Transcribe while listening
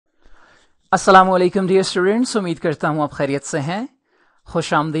अस्सलामुअलैकुम dear students, उम्मीद करता हूँ आप खैरियत से हैं।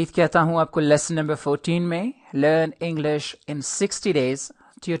 खुश आमदीद कहता हूँ आपको लेसन नंबर 14 में learn English in 60 days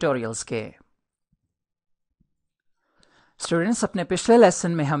tutorials के। स्टूडेंट्स, अपने पिछले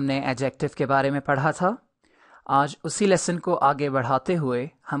लेसन में हमने एडजेक्टिव के बारे में पढ़ा था। आज उसी लेसन को आगे बढ़ाते हुए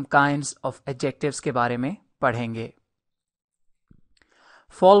हम काइंड्स ऑफ एडजेक्टिव्स के बारे में पढ़ेंगे।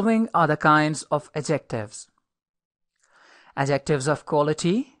 Following are the kinds of adjectives: adjectives of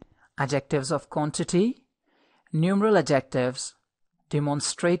quality, adjectives of quantity, numeral adjectives,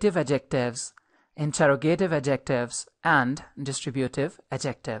 demonstrative adjectives, interrogative adjectives, and distributive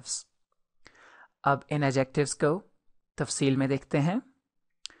adjectives. अब इन adjectives को तफसील में देखते हैं।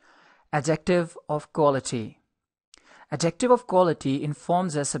 Adjective of quality. Adjective of quality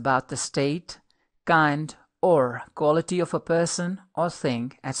informs us about the state, kind, or quality of a person or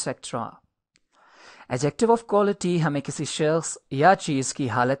thing, etc. Adjective of quality हमें किसी शख्स या चीज़ की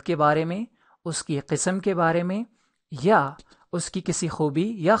हालत के बारे में, उसकी किस्म के बारे में या उसकी किसी खूबी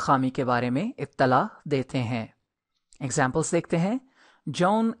या खामी के बारे में इत्तला देते हैं। एग्जाम्पल्स देखते हैं।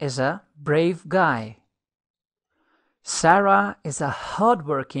 जॉन इज़ अ ब्रेव गाय। सारा is a hard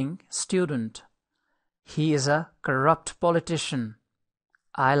working student. He is a corrupt politician.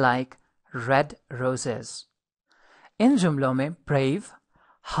 I like red roses. इन जुमलों में ब्रेव,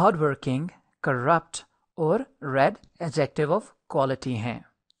 हार्ड वर्किंग, करप्ट और रेड एडजेक्टिव ऑफ क्वालिटी हैं।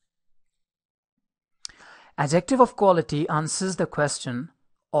 Adjective of quality answers the question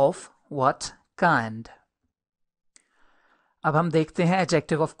of what kind. अब हम देखते हैं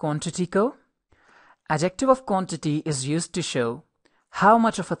adjective of quantity को। Adjective of quantity is used to show how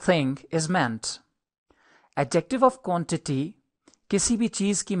much of a thing is meant. Adjective of quantity किसी भी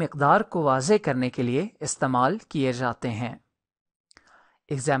चीज की मिकदार को वाज़े करने के लिए इस्तेमाल किए जाते हैं।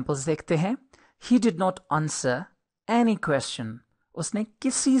 एग्जाम्पल्स देखते हैं। He did not answer any question. उसने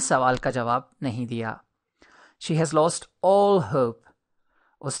किसी सवाल का जवाब नहीं दिया। She has lost all hope.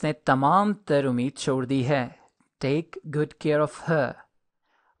 उसने तमाम तर उम्मीद छोड़ दी है। Take good care of her.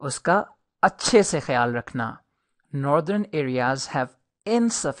 उसका अच्छे से ख्याल रखना। Northern areas have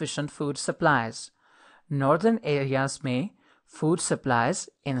insufficient food supplies. Northern areas में food supplies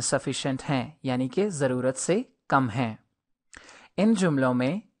insufficient हैं, यानी कि ज़रूरत से कम हैं। इन जुमलों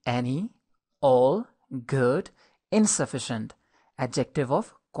में any, all, good, insufficient adjective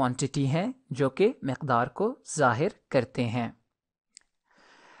of quantity हैं जो कि मिकदार को जाहिर करते हैं।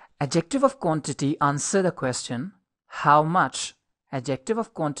 Adjective of quantity answer the question how much. Adjective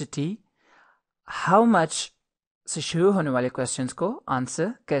of quantity how much से शुरू होने वाले क्वेश्चंस को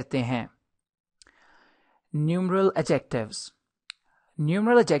आंसर करते हैं। Numeral adjectives.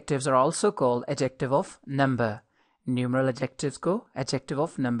 Numeral adjectives are also called adjective of number. Numeral adjectives को एडजेक्टिव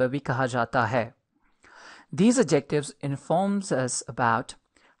ऑफ नंबर भी कहा जाता है। These adjectives informs us about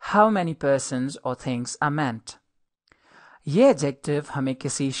how many persons or things are meant. ये एडजेक्टिव हमें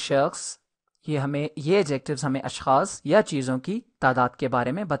किसी शख्स ये एडजेक्टिव्स हमें अशखास या चीज़ों की तादाद के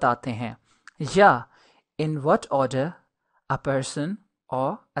बारे में बताते हैं, या in what order a person or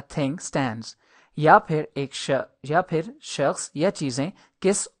a thing stands, या फिर शख्स या चीज़ें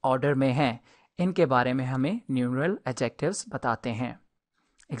किस ऑर्डर में हैं, इनके बारे में हमें न्यूमरल एडजेक्टिव्स बताते हैं।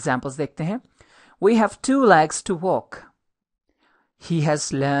 एग्जाम्पल्स देखते हैं। We have 2 legs to walk. He has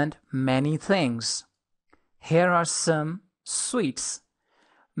learned many things. Here are some sweets.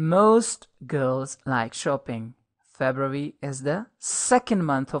 Most girls like shopping. February is the second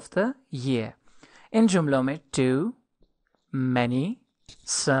month of the year. इन जुमलों में to, many,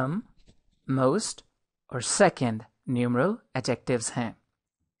 some, most और second numeral adjectives हैं।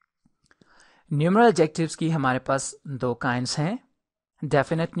 Numeral adjectives की हमारे पास 2 kinds हैं,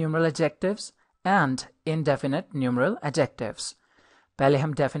 definite numeral adjectives and indefinite numeral adjectives. पहले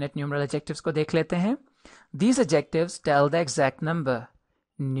हम definite numeral adjectives को देख लेते हैं। These adjectives tell the exact number.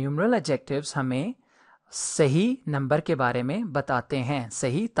 Numeral adjectives हमें सही नंबर के बारे में बताते हैं,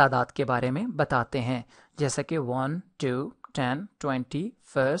 सही तादाद के बारे में बताते हैं, जैसा कि 1, 2, 10, 20,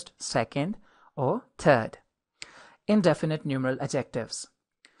 फर्स्ट, सेकेंड और third. Indefinite numeral adjectives.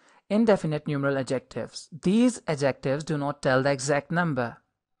 Indefinite numeral adjectives. These adjectives do not tell the exact number.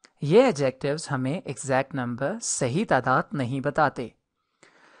 ये adjectives हमें exact number, सही तादाद नहीं बताते।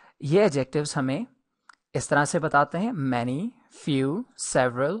 ये adjectives हमें इस तरह से बताते हैं many, few,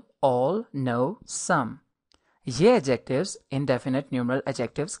 several, all, no, some. ये adjectives indefinite numeral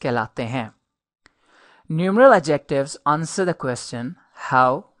adjectives कहलाते हैं। Numeral adjectives answer the question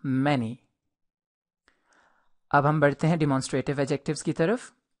how many. अब हम बढ़ते हैं demonstrative adjectives की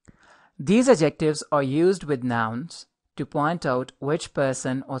तरफ। These adjectives are used with nouns to point out which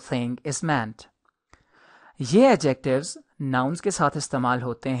person or thing is meant. ये adjectives nouns के साथ इस्तेमाल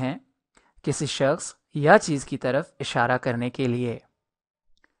होते हैं किसी शख्स या चीज की तरफ इशारा करने के लिए।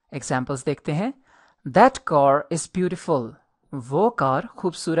 एग्जाम्पल्स देखते हैं। दैट कार इज ब्यूटिफुल, वो कार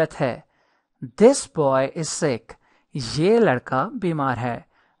खूबसूरत है। दिस बॉय इज सिक, ये लड़का बीमार है।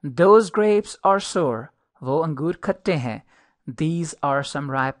 दोज ग्रेप्स आर सोर, वो अंगूर खट्टे हैं। These are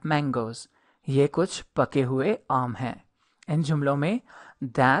some ripe mangoes, ये कुछ पके हुए आम हैं। इन जुमलों में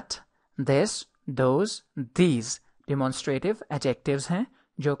that, this, those, these demonstrative adjectives हैं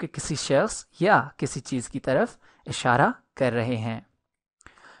जो कि किसी शख्स या किसी चीज की तरफ इशारा कर रहे हैं।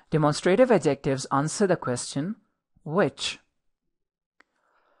 Demonstrative adjectives answer the question which.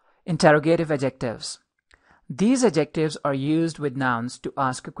 Interrogative adjectives. These adjectives are used with nouns to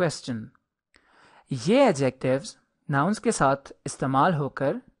ask a question. ये adjectives nouns के साथ इस्तेमाल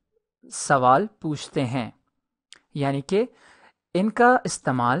होकर सवाल पूछते हैं, यानी कि इनका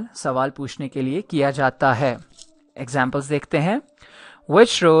इस्तेमाल सवाल पूछने के लिए किया जाता है। Examples देखते हैं।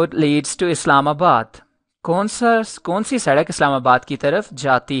 Which road leads to Islamabad? कौन सी सड़क इस्लामाबाद की तरफ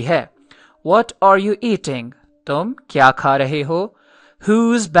जाती है? What are you eating? तुम क्या खा रहे हो?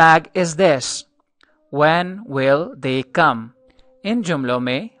 Whose bag is this? When will they come? इन जुमलों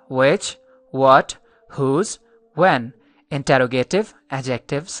में which, what, whose, when interrogative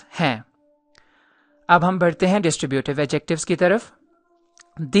adjectives हैं। अब हम बढ़ते हैं distributive adjectives की तरफ।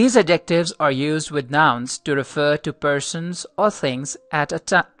 These adjectives are used with nouns to refer to persons or things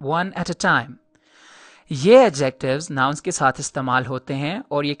one at a time. ये adjectives nouns के साथ इस्तेमाल होते हैं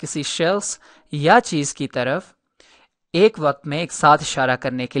और ये किसी शख्स या चीज की तरफ एक वक्त में एक साथ इशारा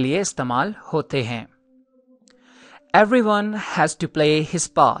करने के लिए इस्तेमाल होते हैं। Everyone has to play his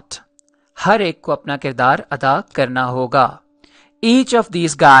part. हर एक को अपना किरदार अदा करना होगा। Each of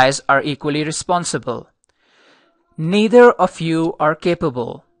these guys are equally responsible. Neither of you are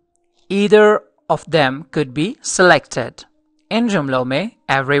capable. Either of them could be selected. इन जुमलों में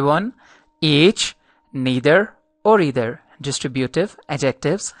everyone, each, neither और either distributive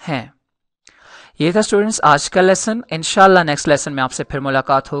adjectives हैं। ये था स्टूडेंट्स आज का लेसन। इंशाल्लाह नेक्स्ट लेसन में आपसे फिर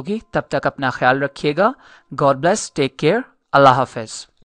मुलाकात होगी। तब तक अपना ख्याल रखिएगा। गॉड ब्लेस, टेक केयर, अल्लाह हाफिज।